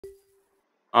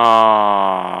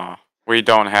We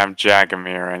don't have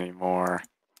Jagomir anymore.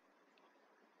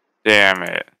 Damn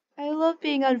it. I love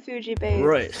being on Fuji base.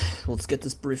 Right, let's get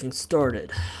this briefing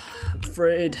started. I'm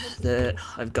afraid that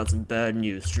I've got some bad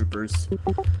news, troopers.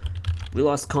 We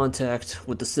lost contact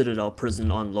with the Citadel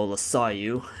prison on Lola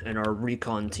Sayu, and our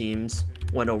recon teams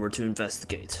went over to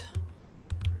investigate.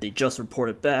 They just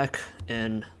reported back,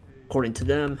 and according to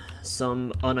them,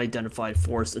 some unidentified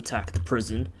force attacked the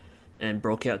prison and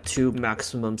broke out 2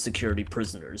 maximum security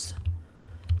prisoners.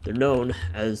 They're known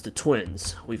as the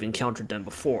Twins. We've encountered them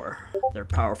before. They're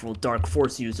powerful Dark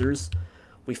Force users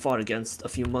we fought against a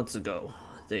few months ago.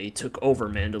 They took over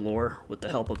Mandalore with the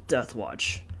help of Death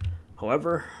Watch.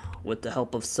 However, with the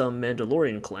help of some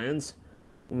Mandalorian clans,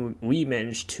 we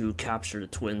managed to capture the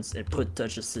Twins and put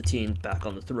Duchess Satine back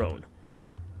on the throne.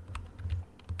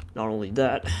 Not only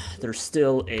that, there's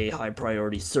still a high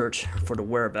priority search for the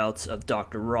whereabouts of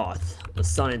Dr. Roth, a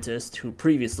scientist who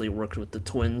previously worked with the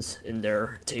Twins in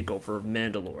their takeover of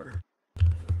Mandalore.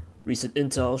 Recent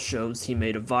intel shows he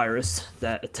made a virus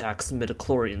that attacks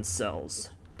midichlorian cells.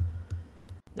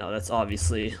 Now that's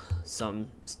obviously some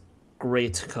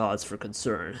great cause for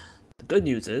concern. The good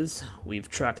news is, we've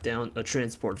tracked down a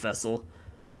transport vessel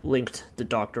linked to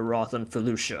Dr. Roth on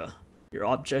Felucia. Your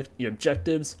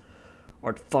objectives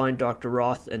are to find Dr.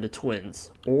 Roth and the Twins,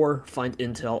 or find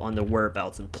intel on their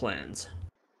whereabouts and plans.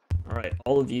 Alright,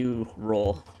 all of you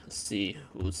roll to see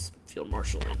who's Field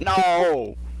Marshaling.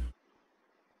 No!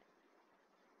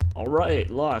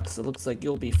 Alright, Lox, it looks like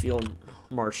you'll be Field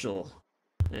Marshal,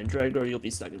 and Dragor, you'll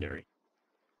be secondary.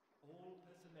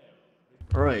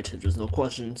 Alright, if there's no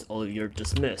questions, all of you are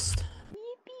dismissed.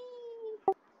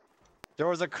 There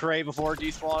was a crate before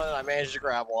despawn and I managed to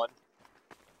grab one.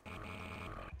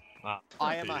 Wow.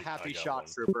 I am a happy shot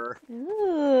trooper.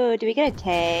 Ooh, do we get a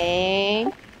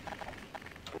tank?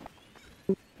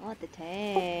 I want the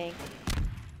tank.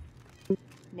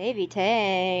 Navy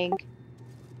tank.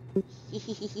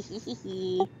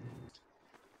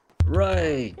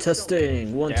 Right,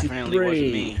 testing. 1, 2, Definitely wasn't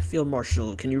 3. me. Field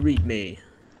Marshal, can you read me?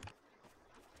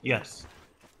 Yes.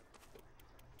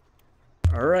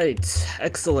 Alright,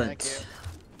 excellent.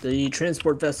 The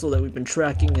transport vessel that we've been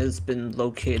tracking has been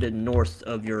located north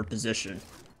of your position.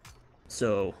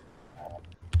 So,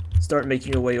 start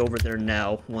making your way over there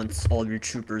now, once all of your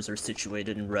troopers are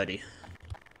situated and ready.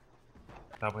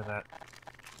 Stop with that.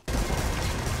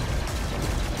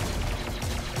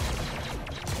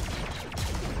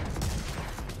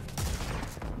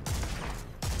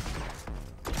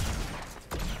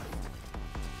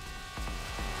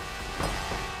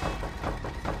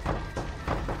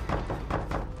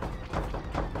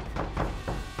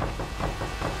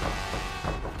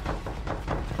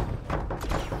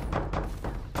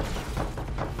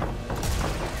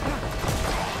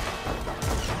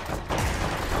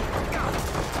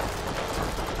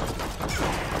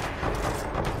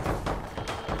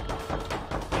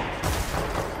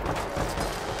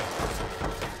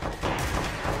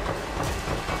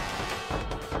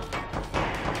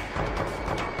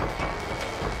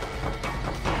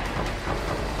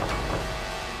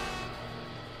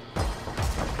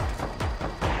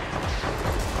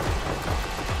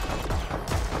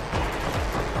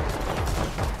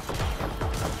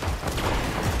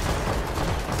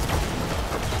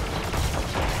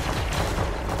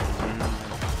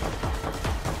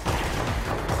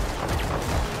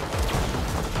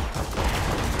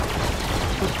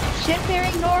 Ship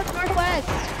bearing north-northwest.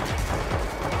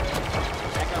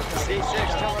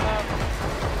 C6 coming up.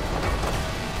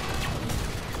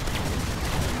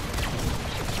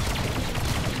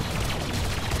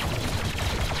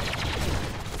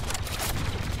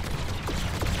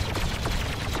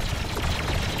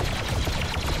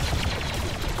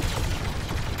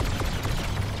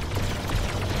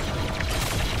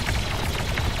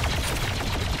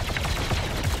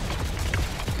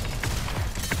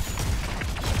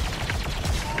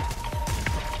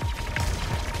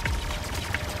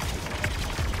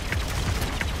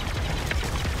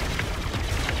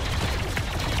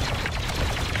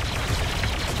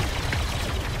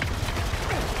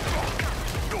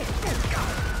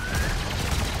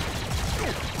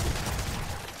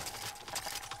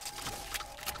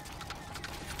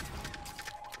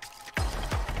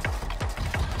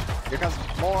 Here comes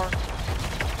more.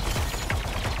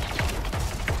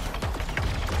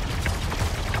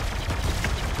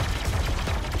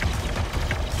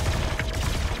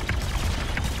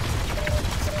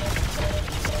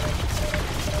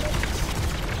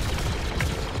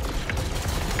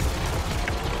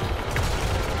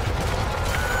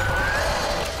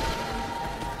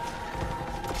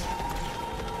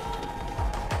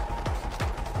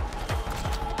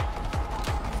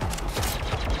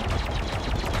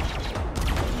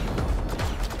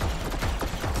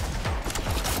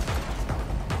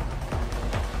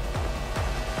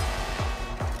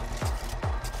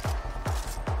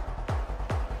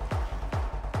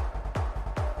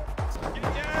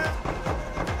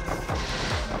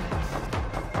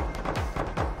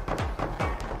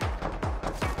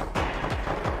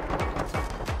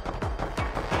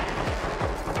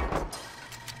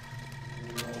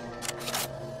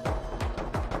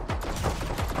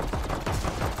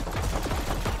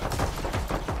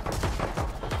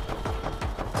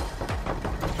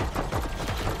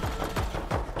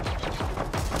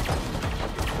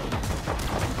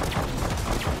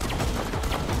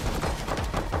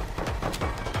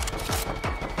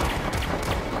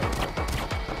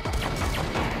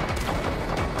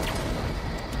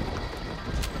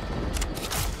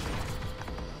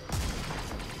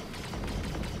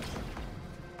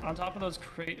 On top of those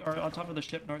or on top of the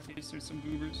ship northeast, there's some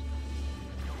goobers.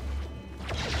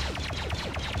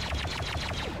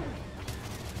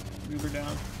 Goober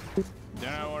down.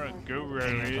 Now what a goober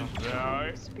is, right?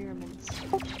 Experiments.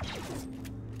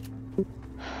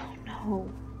 Oh no.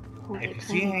 Holy If you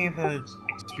see any of those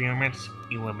experiments,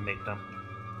 eliminate them.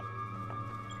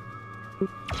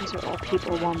 These are all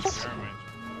people once.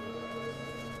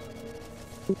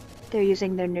 They're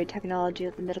using their new technology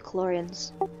with the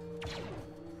midichlorians.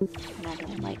 And I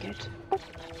don't like it.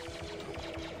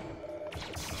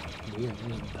 Weird,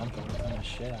 we just dumped all kind of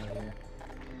shit out of here.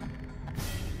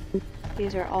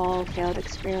 These are all failed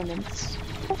experiments.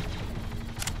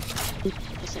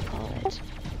 As I call it.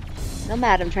 No,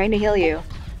 Matt, I'm trying to heal you.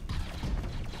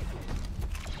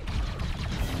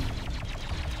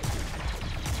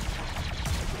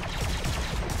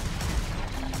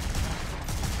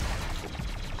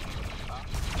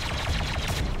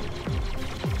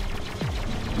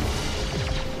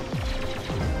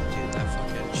 Dude, that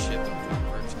fucking ship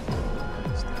works.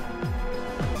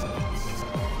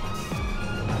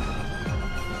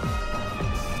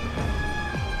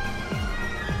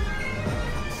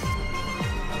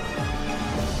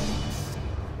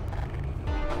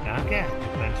 Okay,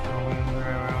 thanks for moving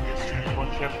around this transport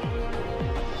ship.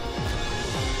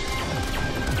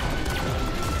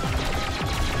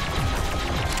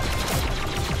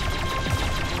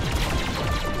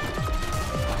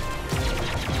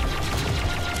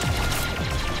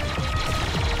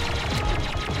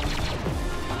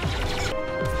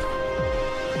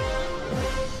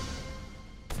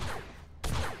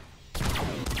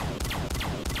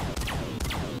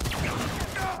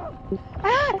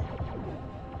 Ah!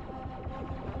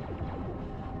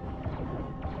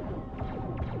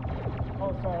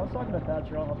 Oh, sorry, I was talking to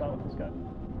Thatcher. I'll help out with this guy.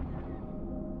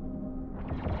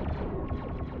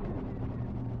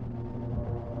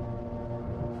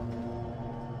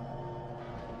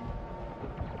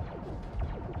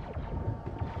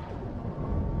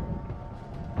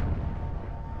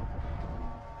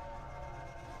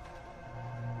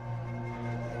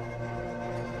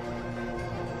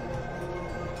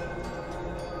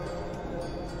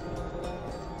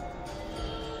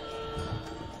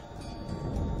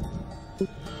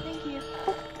 Thank you.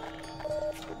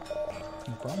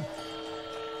 No problem.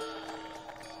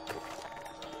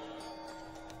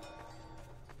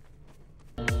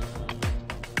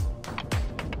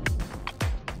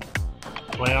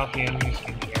 Play out the enemies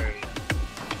in the area.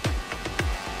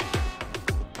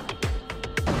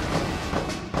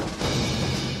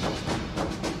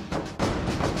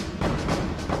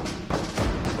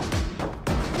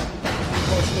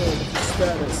 Partial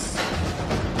status.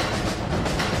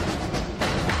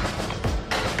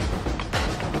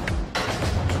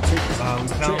 We found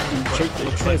Check the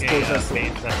looks like transport a vessel.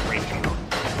 base separation.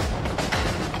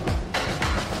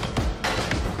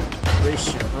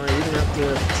 Ratio. You're gonna have to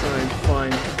try and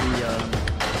find the.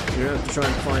 You're gonna have to try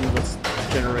and find what's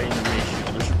generating the ratio.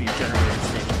 There should be a generator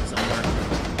station somewhere.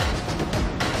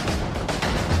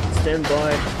 Stand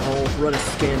by. I'll run a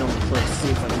scan on the place, see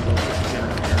if I can locate the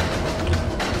generator.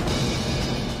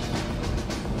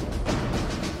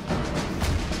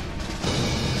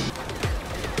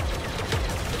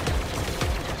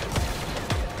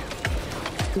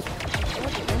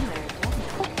 What's in there?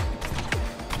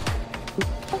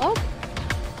 Oh!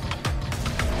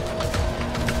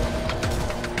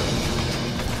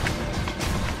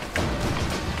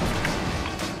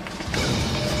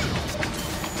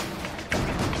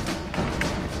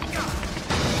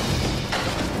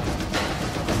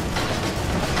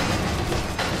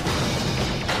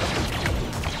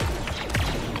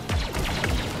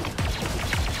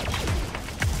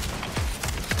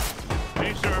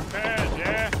 Need some repairs,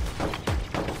 yeah?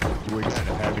 We got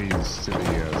heavies to the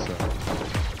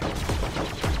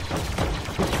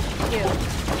You.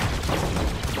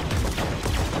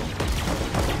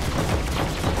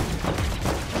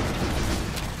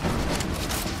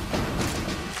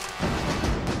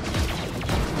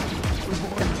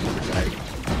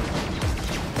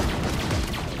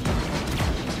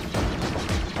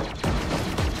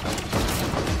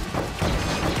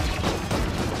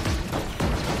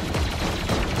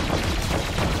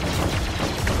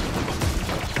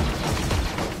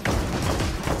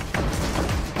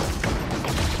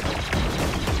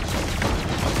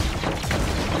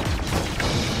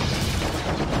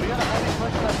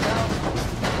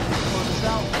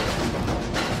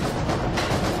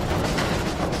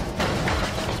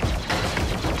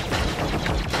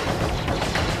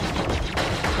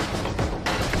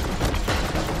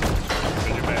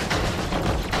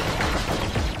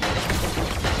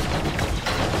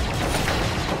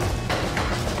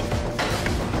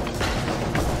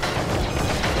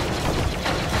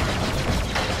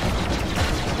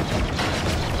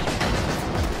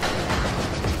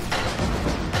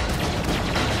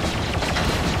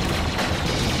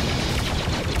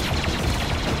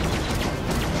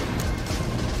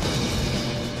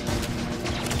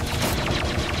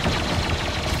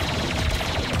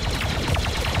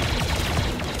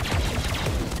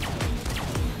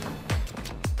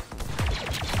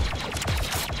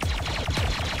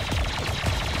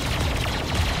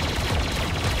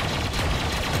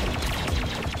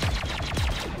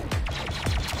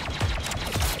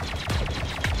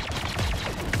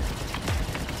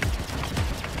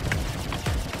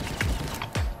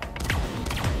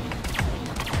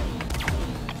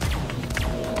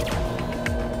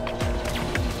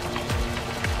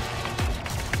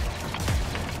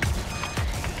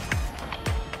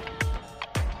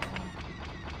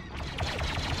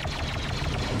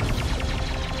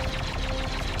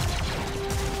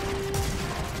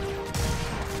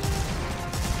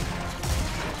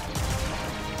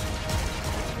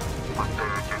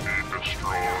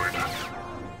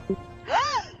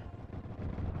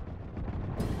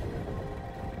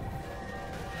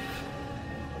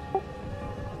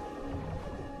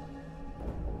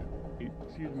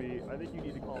 think you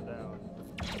need to calm down.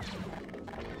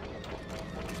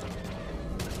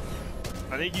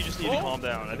 I think you just need to calm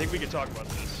down. I think we can talk about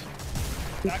this.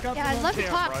 Back up Yeah, I'd love to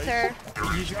talk, right? sir.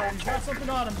 He's got something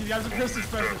on him. He has a pistol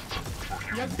special.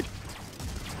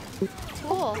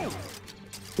 Cool.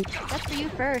 That's for you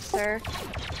first, sir.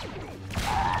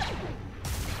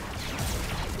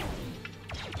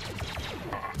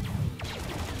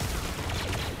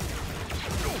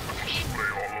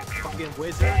 Fucking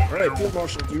wizard. Alright, Field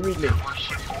Marshal, do you read me?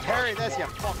 Harry, that's you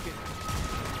fucking.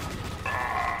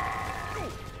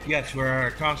 Yes,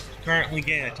 we're currently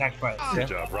getting attacked by a Good Sith.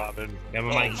 job, Robin. Never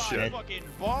mind, Oh, Sith. fucking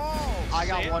balls. I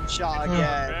got one shot again.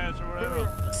 Bats or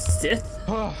whatever. Sith?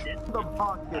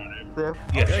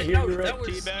 Yes, Okay, here you're right.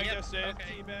 Teabag, that's it.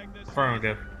 Teabag, that's it.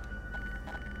 affirmative.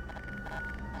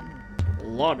 A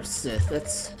lot of Sith.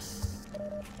 That's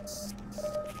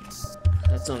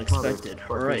unexpected.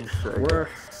 Alright,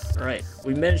 alright.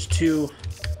 We managed to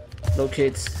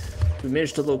locate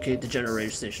the generator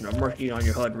station. I'm marking on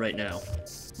your HUD right now.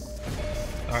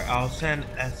 Alright, I'll send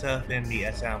SF and the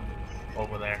SM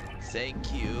over there.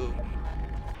 Thank you.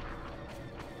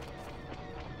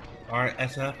 Alright,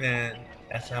 SF and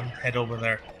SM, head over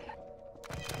there.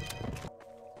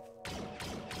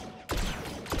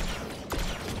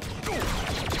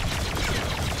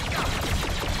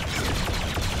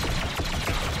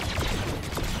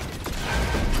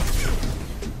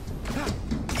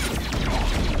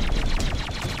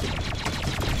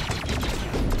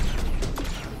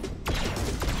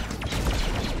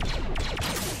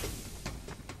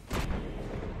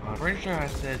 I'm pretty sure I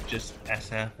said just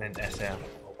SF and SM.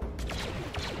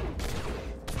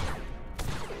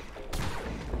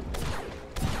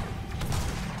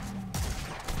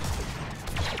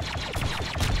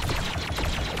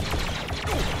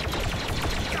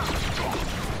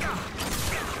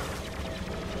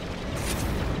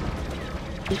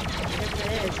 Whatever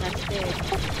it is, that's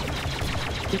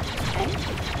big.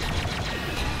 Okay.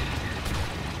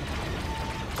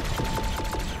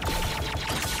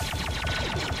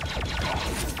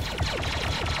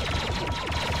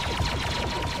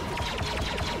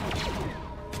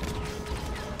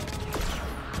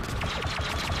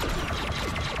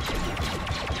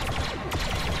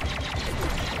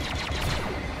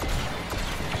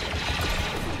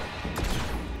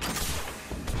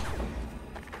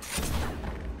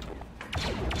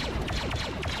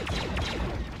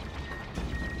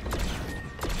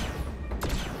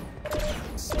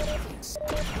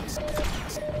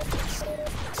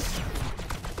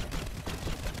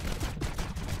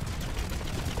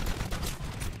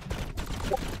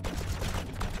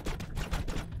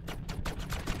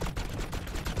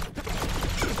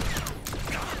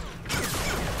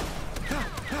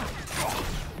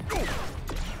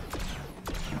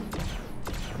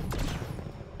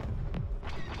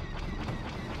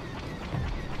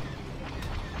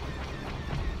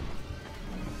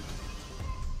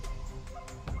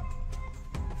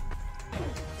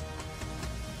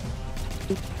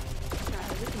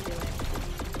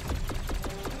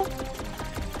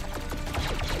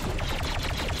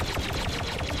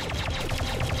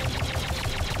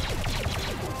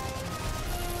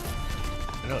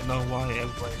 I don't know why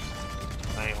everybody's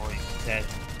I only said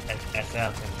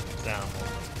SF and sound,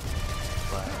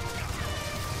 but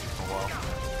oh well.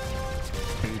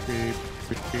 Beep beep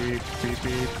beep beep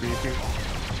beep beep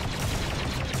beep.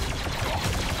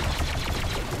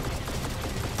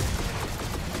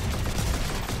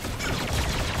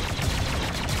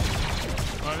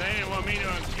 Well, they didn't want me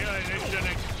to kill it. They shouldn't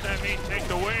have let me take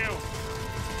the wheel.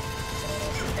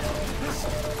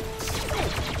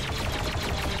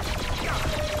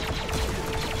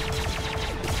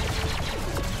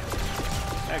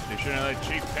 Heck, they shouldn't have let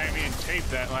Chief pay me and tape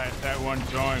that one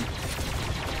time.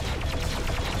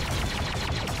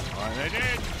 Oh, they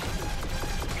did.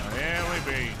 Oh, here we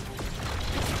be.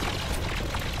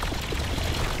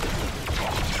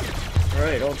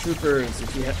 Alright, all troopers,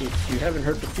 if you haven't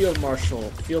heard the Field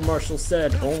Marshal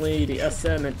said only the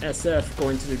SM and SF go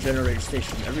into the generator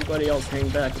station. Everybody else hang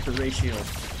back at the ratio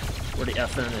where the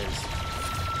FM is.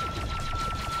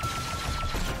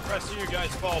 The rest of you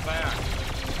guys fall back.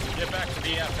 Get back to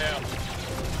the FM.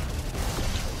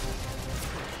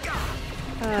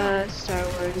 Star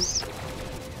Wars.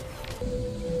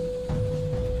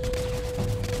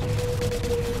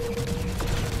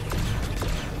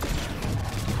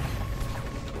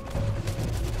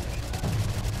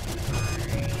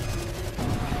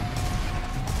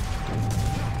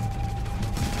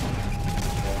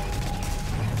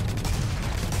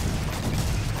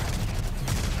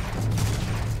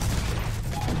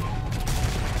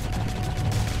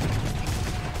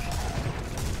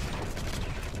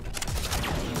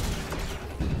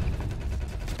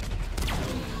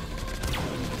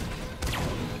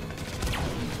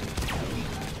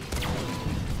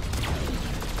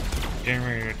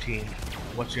 Generator team,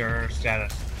 what's your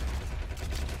status?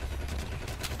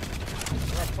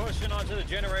 We're pushing onto the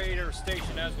generator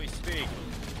station as we speak.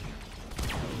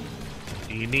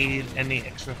 Do you need any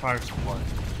extra fire support?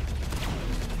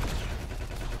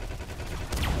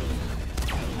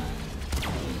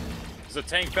 Is the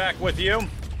tank back with you?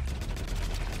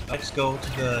 Let's go to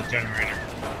the generator.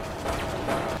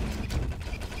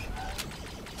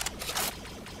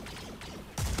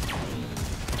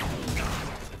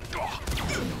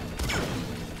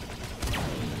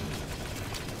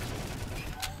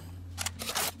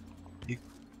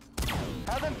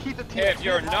 If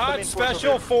you're not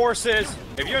special forces,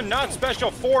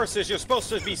 you're supposed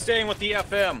to be staying with the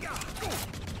FM.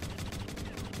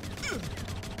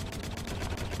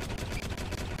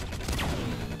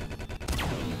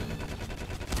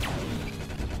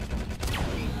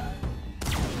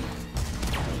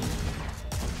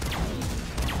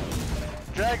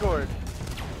 Dragord.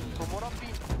 From what I'm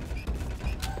being.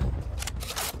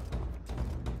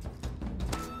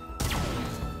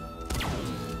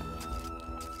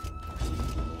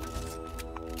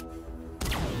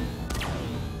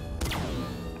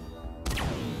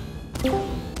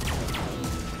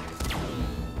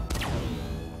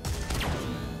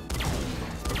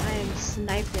 I am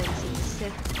sniping some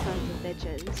Sith sons of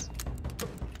bitches.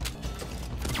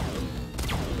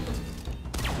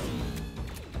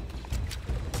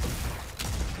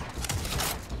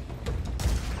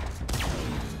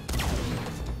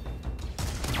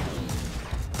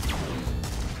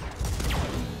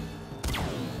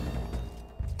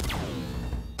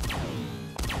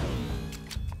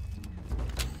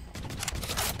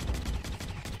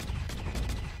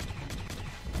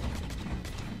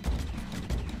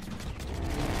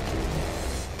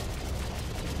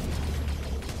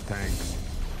 Thanks.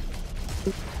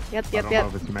 Yep, I yep, don't yep. know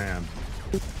if it's man.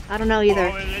 I don't know either.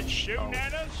 Oh, is it shooting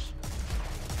at us?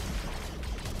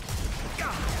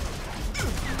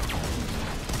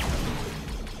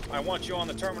 I want you on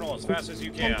the terminal as fast as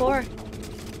you can. 10-4.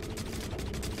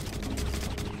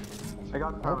 I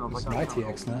got the terminal. It's my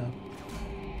TX now.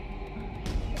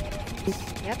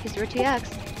 Yep, he's your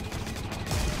TX.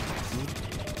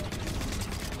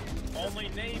 Only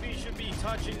Navy should be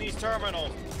touching these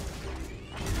terminals.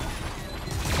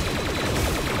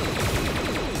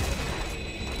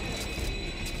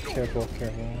 Careful,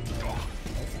 careful.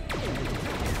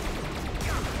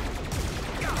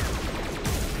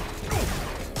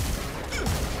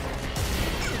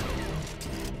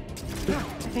 I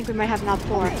think we might have an op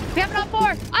 4. We have an op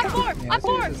 4! Op 4! Yeah, Op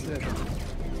 4! I'm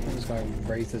just gonna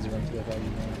race his room to the fucking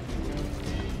room.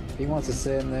 If he wants to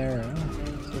sit in there, so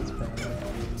it's fine.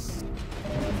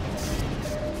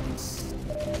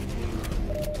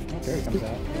 Oh, there he comes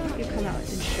out. You come out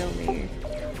and show me.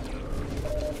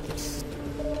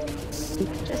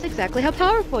 Just exactly how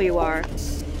powerful you are.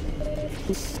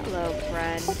 Hello,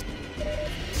 friend.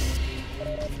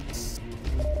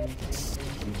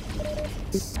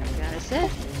 Gotta sit.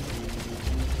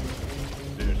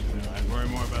 Seriously, no, I'd worry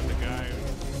more about the guy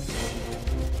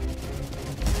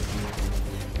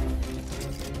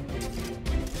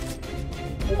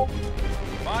who...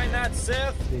 Find that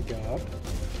Sith. Big up.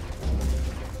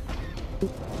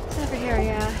 It's over here,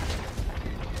 yeah.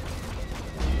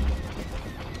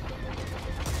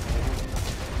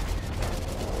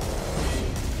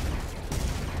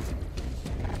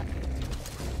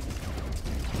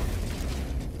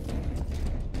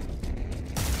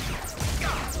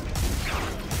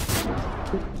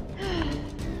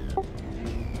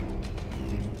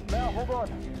 Now, hold on.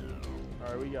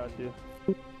 Alright, we got you.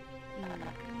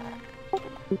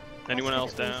 Anyone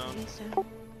else down?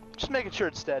 Just making sure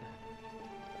it's dead.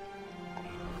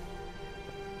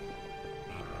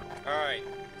 Alright,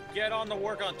 get on the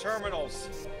work on terminals.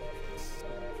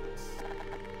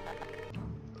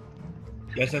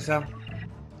 Yes, SM?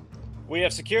 We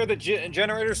have secured the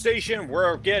generator station.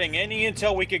 We're getting any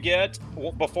intel we could get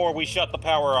before we shut the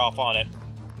power off on it.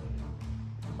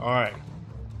 Alright.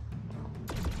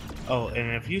 Oh,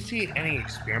 and if you see any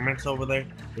experiments over there,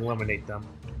 eliminate them.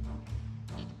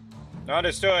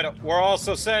 Understood. We're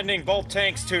also sending both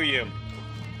tanks to you.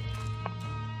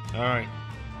 Alright.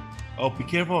 Oh, be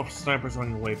careful of snipers on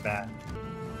your way back.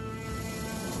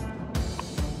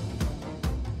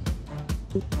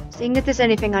 Seeing if there's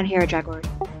anything on here, Jaguar.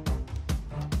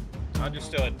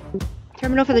 Understood.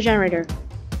 Terminal for the generator.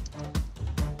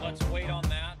 Let's wait on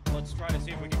that. Let's try to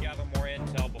see if we can gather more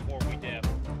intel before we dip.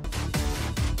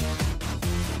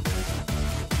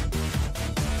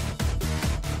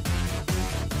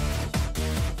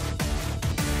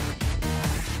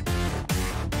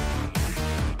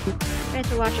 Thanks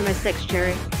for watching my 6,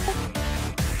 Cherry.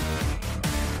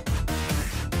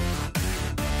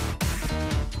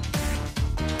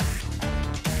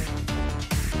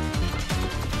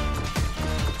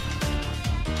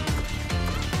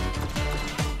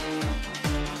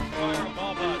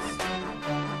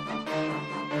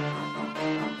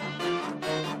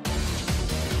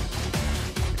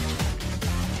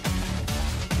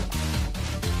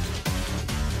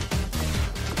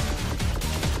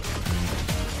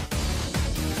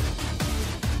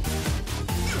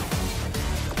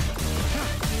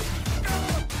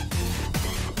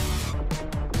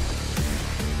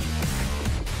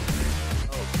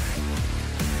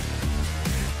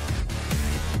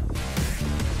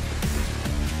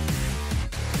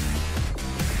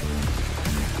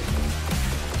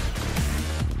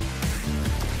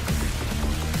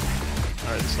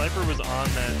 Sniper was on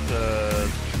that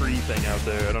tree thing out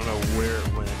there. I don't know where it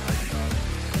went. I shot it.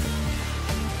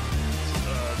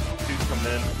 Dude's coming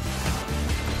in.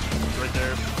 Right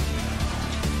there.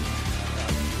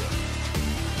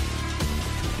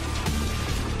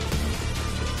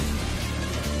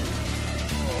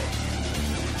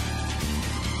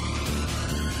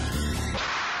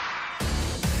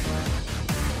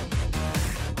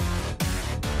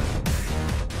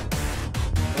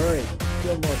 Alright,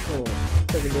 Field Marshal,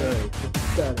 secondary, what's the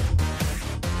status?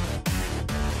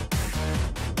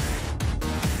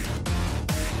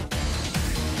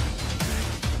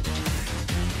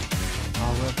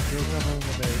 We're still covering the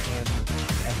base and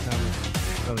SM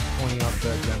goes 20 off the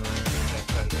generator and that's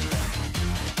how you get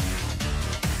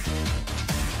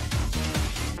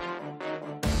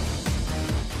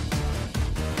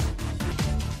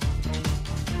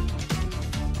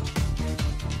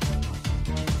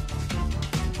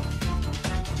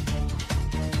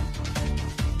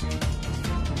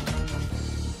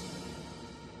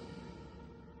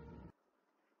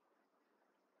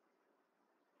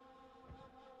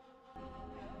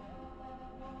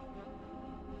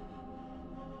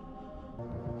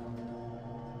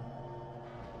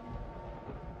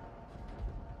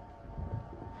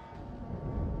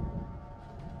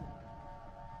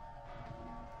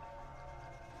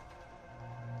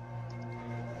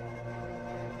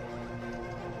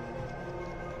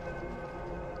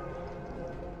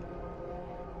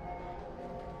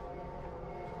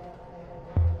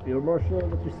Field Marshal,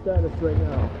 what's your status right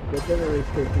now? The generator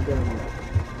station down here.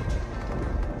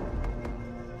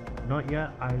 Not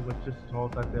yet. I was just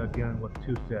told that they're dealing with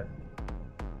 2 sets.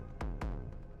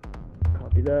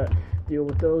 Copy that. Deal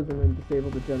with those and then disable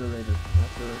the generator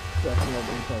after extracting all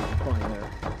the info you find there.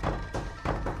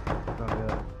 Not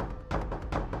yet.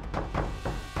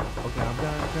 Okay, I'm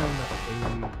gonna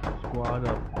send a squad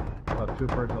of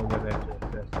troopers over there to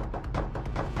assist.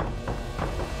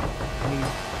 I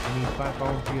need 5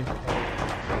 volunteers.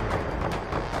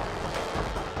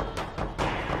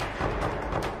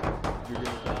 You're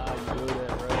gonna die, you know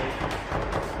that, right?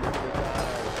 You're gonna die.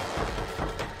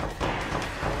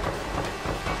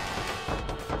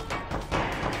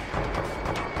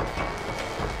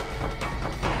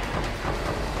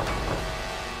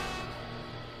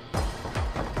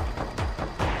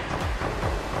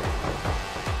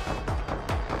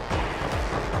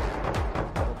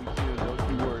 That'll be soon, don't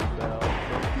you worry, pal.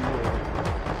 Don't you worry.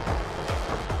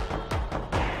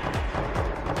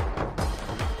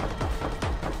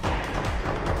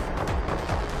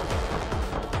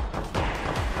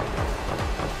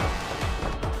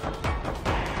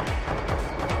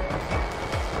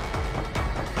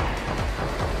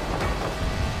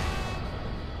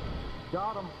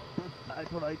 Got him.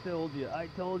 That's what I told you. I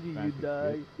told you you'd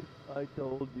die. I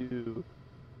told you.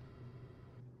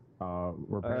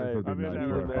 We're paying Alright, for the I'm just night having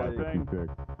for a bad thing.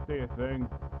 556. See a thing.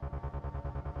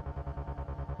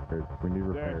 We need There's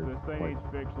repairs. this thing needs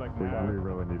fixed like We now.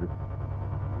 really need it.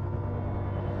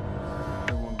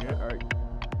 Everyone get Alright.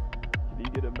 Can you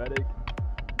get a medic?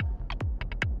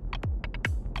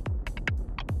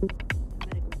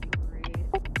 Medic would be great.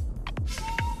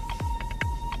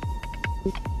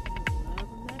 Love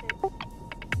a medic.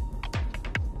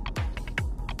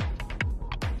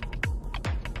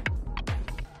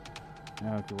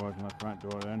 Now if you're watching my front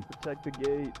door then. Protect the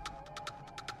gate.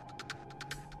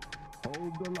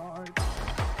 Hold the line.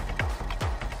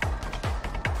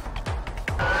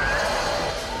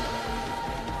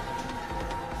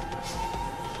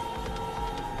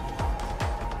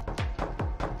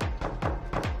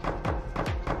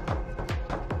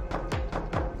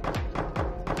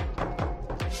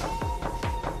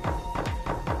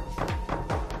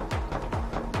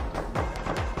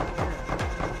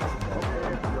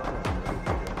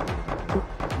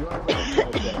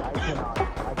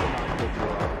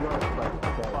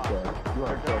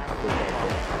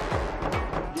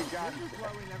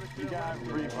 You got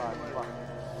 3-5.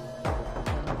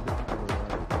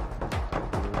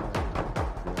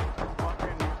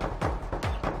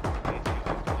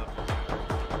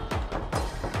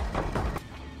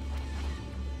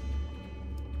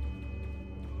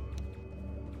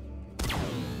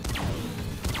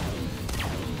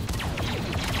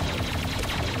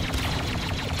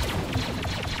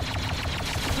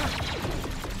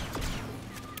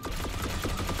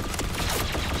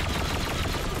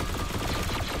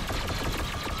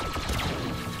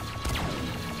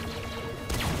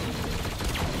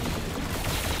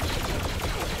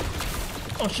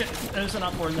 Oh shit, there's an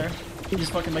outboard in there. He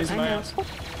just fucking lazy my ass.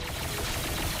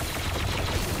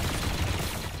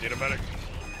 Need a medic.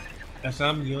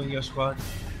 SM, you and your squad,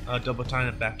 double time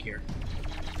it back here.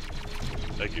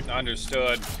 Thank you.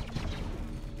 Understood.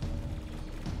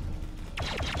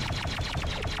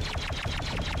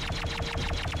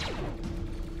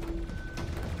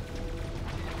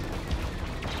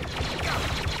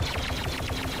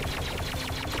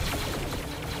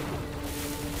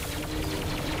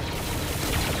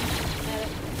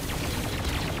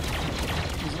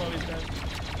 He's low, he's dead.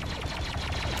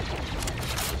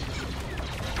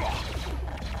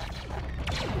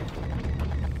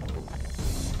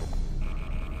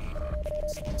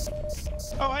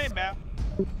 Oh, hey, Matt.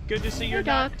 Good to see you're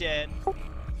Doc. not dead.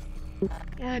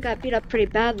 Yeah, I got beat up pretty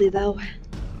badly though.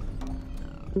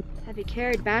 Have you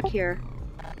carried back here?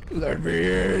 Let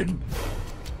me in.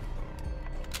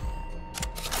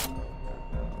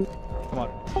 Come on.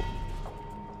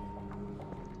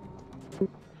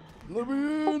 Let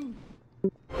me in.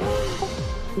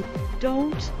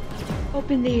 Don't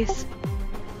open these.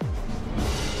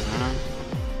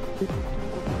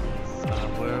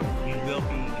 Where we will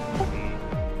be in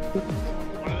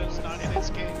One of those not in its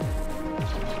game.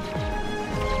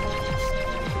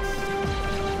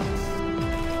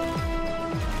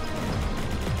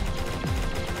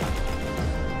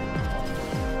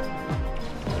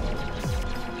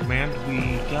 Command,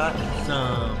 we got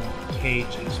some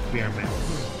cage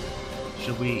experiments.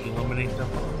 Should we eliminate them?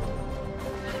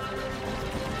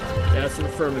 Yeah, it's an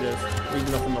affirmative.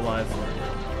 Leave nothing alive.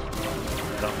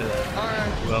 Don't do that.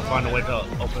 Alright. We'll find a way to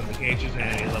open the cages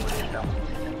and eliminate them.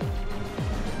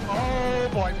 Oh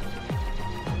boy.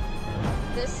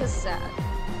 This is sad.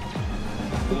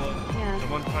 Yeah.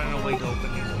 Someone find a way to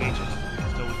open these cages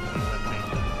so we can eliminate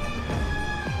them.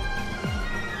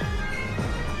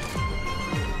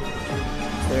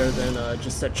 There, then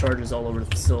just set charges all over the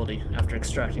facility after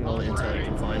extracting all the intel you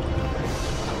can find.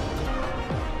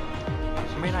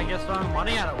 I mean, I guess throwing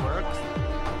money at it works.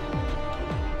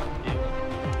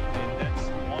 And that's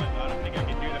one. I don't think I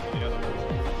can do that for the other ones.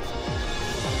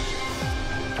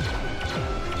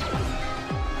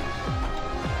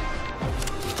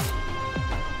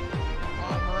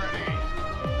 I'm ready.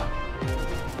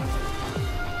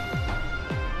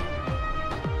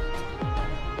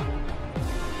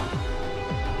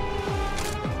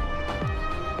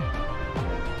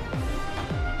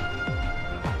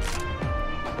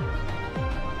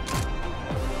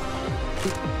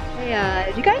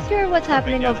 Hey, do you guys hear what's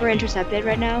happening over Intercepted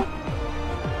right now?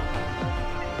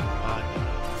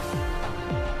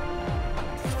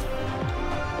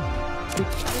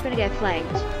 We're gonna get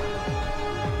flanked.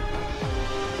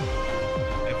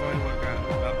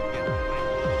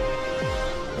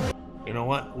 You know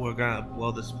what? We're gonna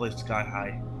blow this place sky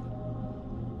high.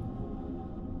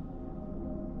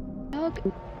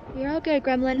 You're all good,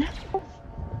 Gremlin.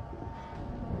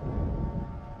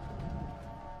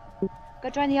 Go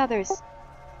join the others.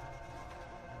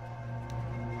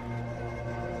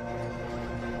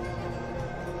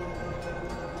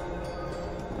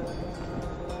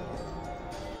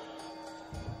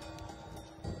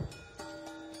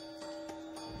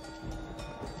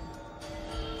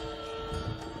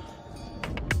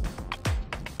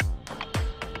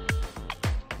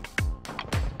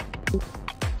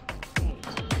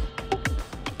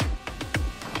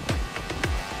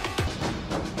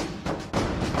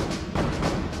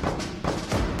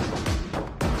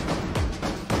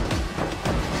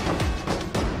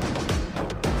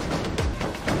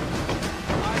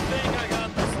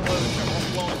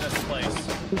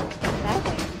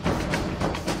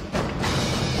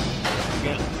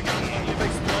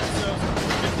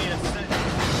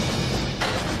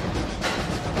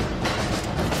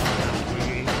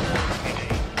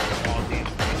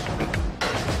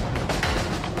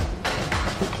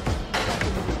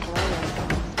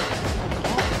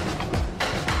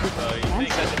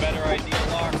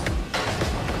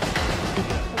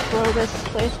 Blow this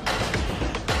place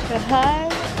to high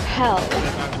hell.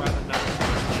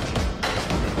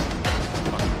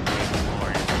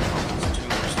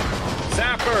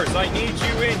 Sappers, I need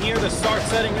you in here to start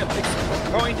setting up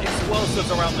point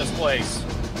explosives around this place.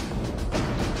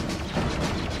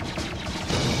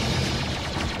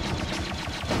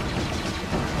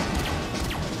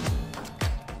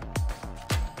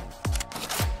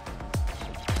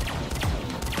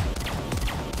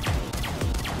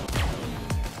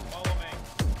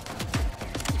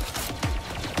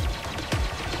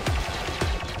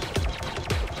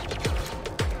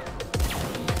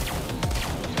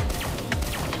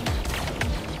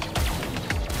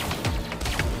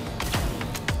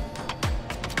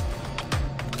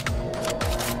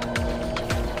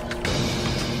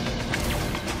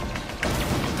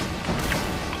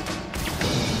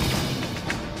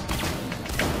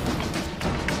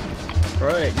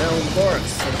 Alright, now in the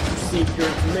barracks. received your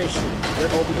information.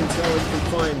 Get all the intel you can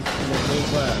find in the main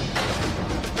lab.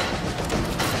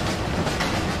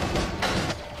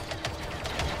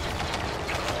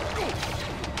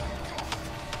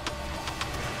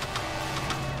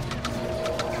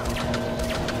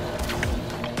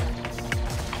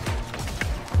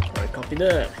 Alright, copy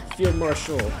that. Field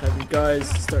Marshal, have you guys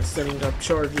start setting up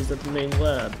charges at the main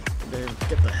lab. Then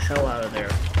get the hell out of there.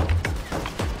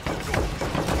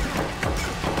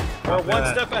 We're one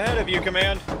step ahead of you,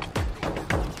 Command.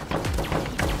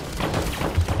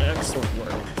 Excellent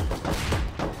work.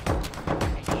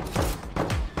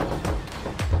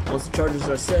 Once the charges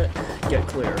are set, get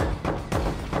clear.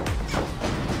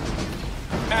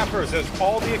 Pappers has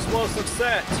all the explosives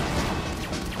set.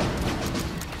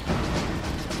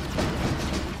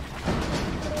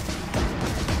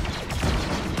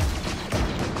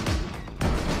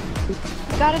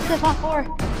 Got it to top 4.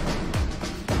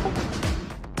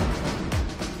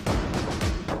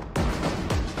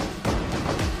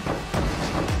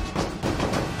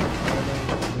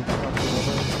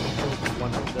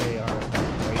 Once they are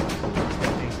ready to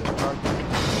take the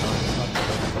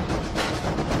target,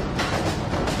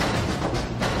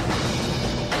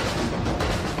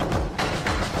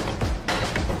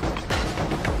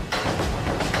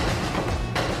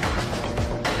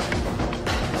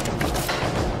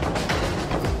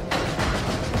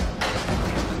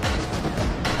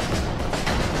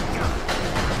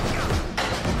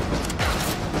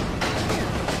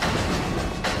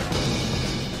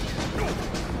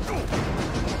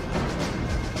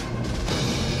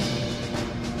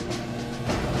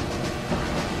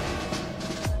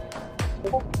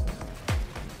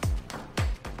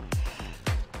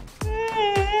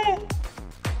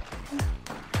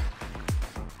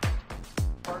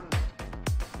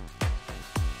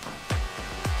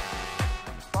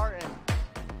 Spartan,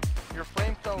 your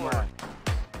flamethrower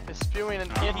is spewing an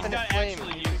infinite He's not flame.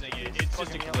 actually using it. It's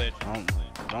just a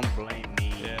glitch. Don't blame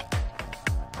me. Yeah.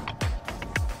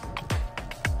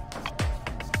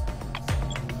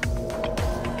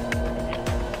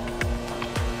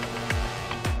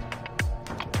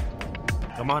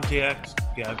 come on, TX.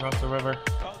 Get across the river.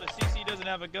 Oh, the CC doesn't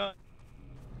have a gun.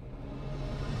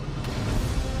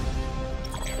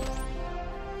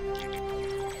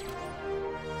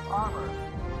 Armor!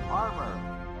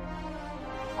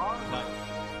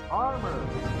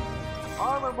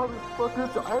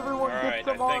 Motherfuckers! Everyone Alright,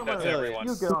 get some I think armor! that's everyone.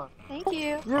 You get on. Thank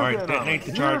you. You Alright, get detonate on.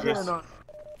 the You charges. get on.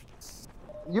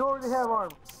 You already have armor.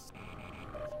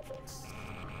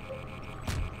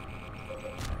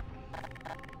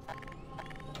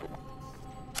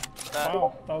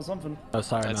 Wow, that was something. Oh,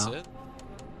 sorry, That's it?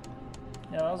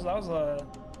 Yeah, that was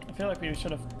I feel like we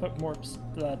should have put more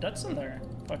deaths in there.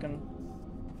 Fucking.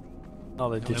 Oh,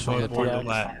 they did They show the both boarded the TX.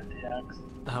 lab.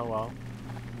 Oh, well.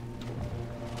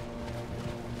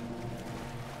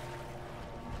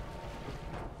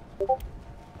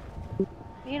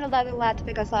 We need another lad to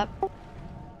pick us up.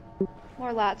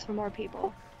 More lads for more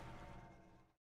people.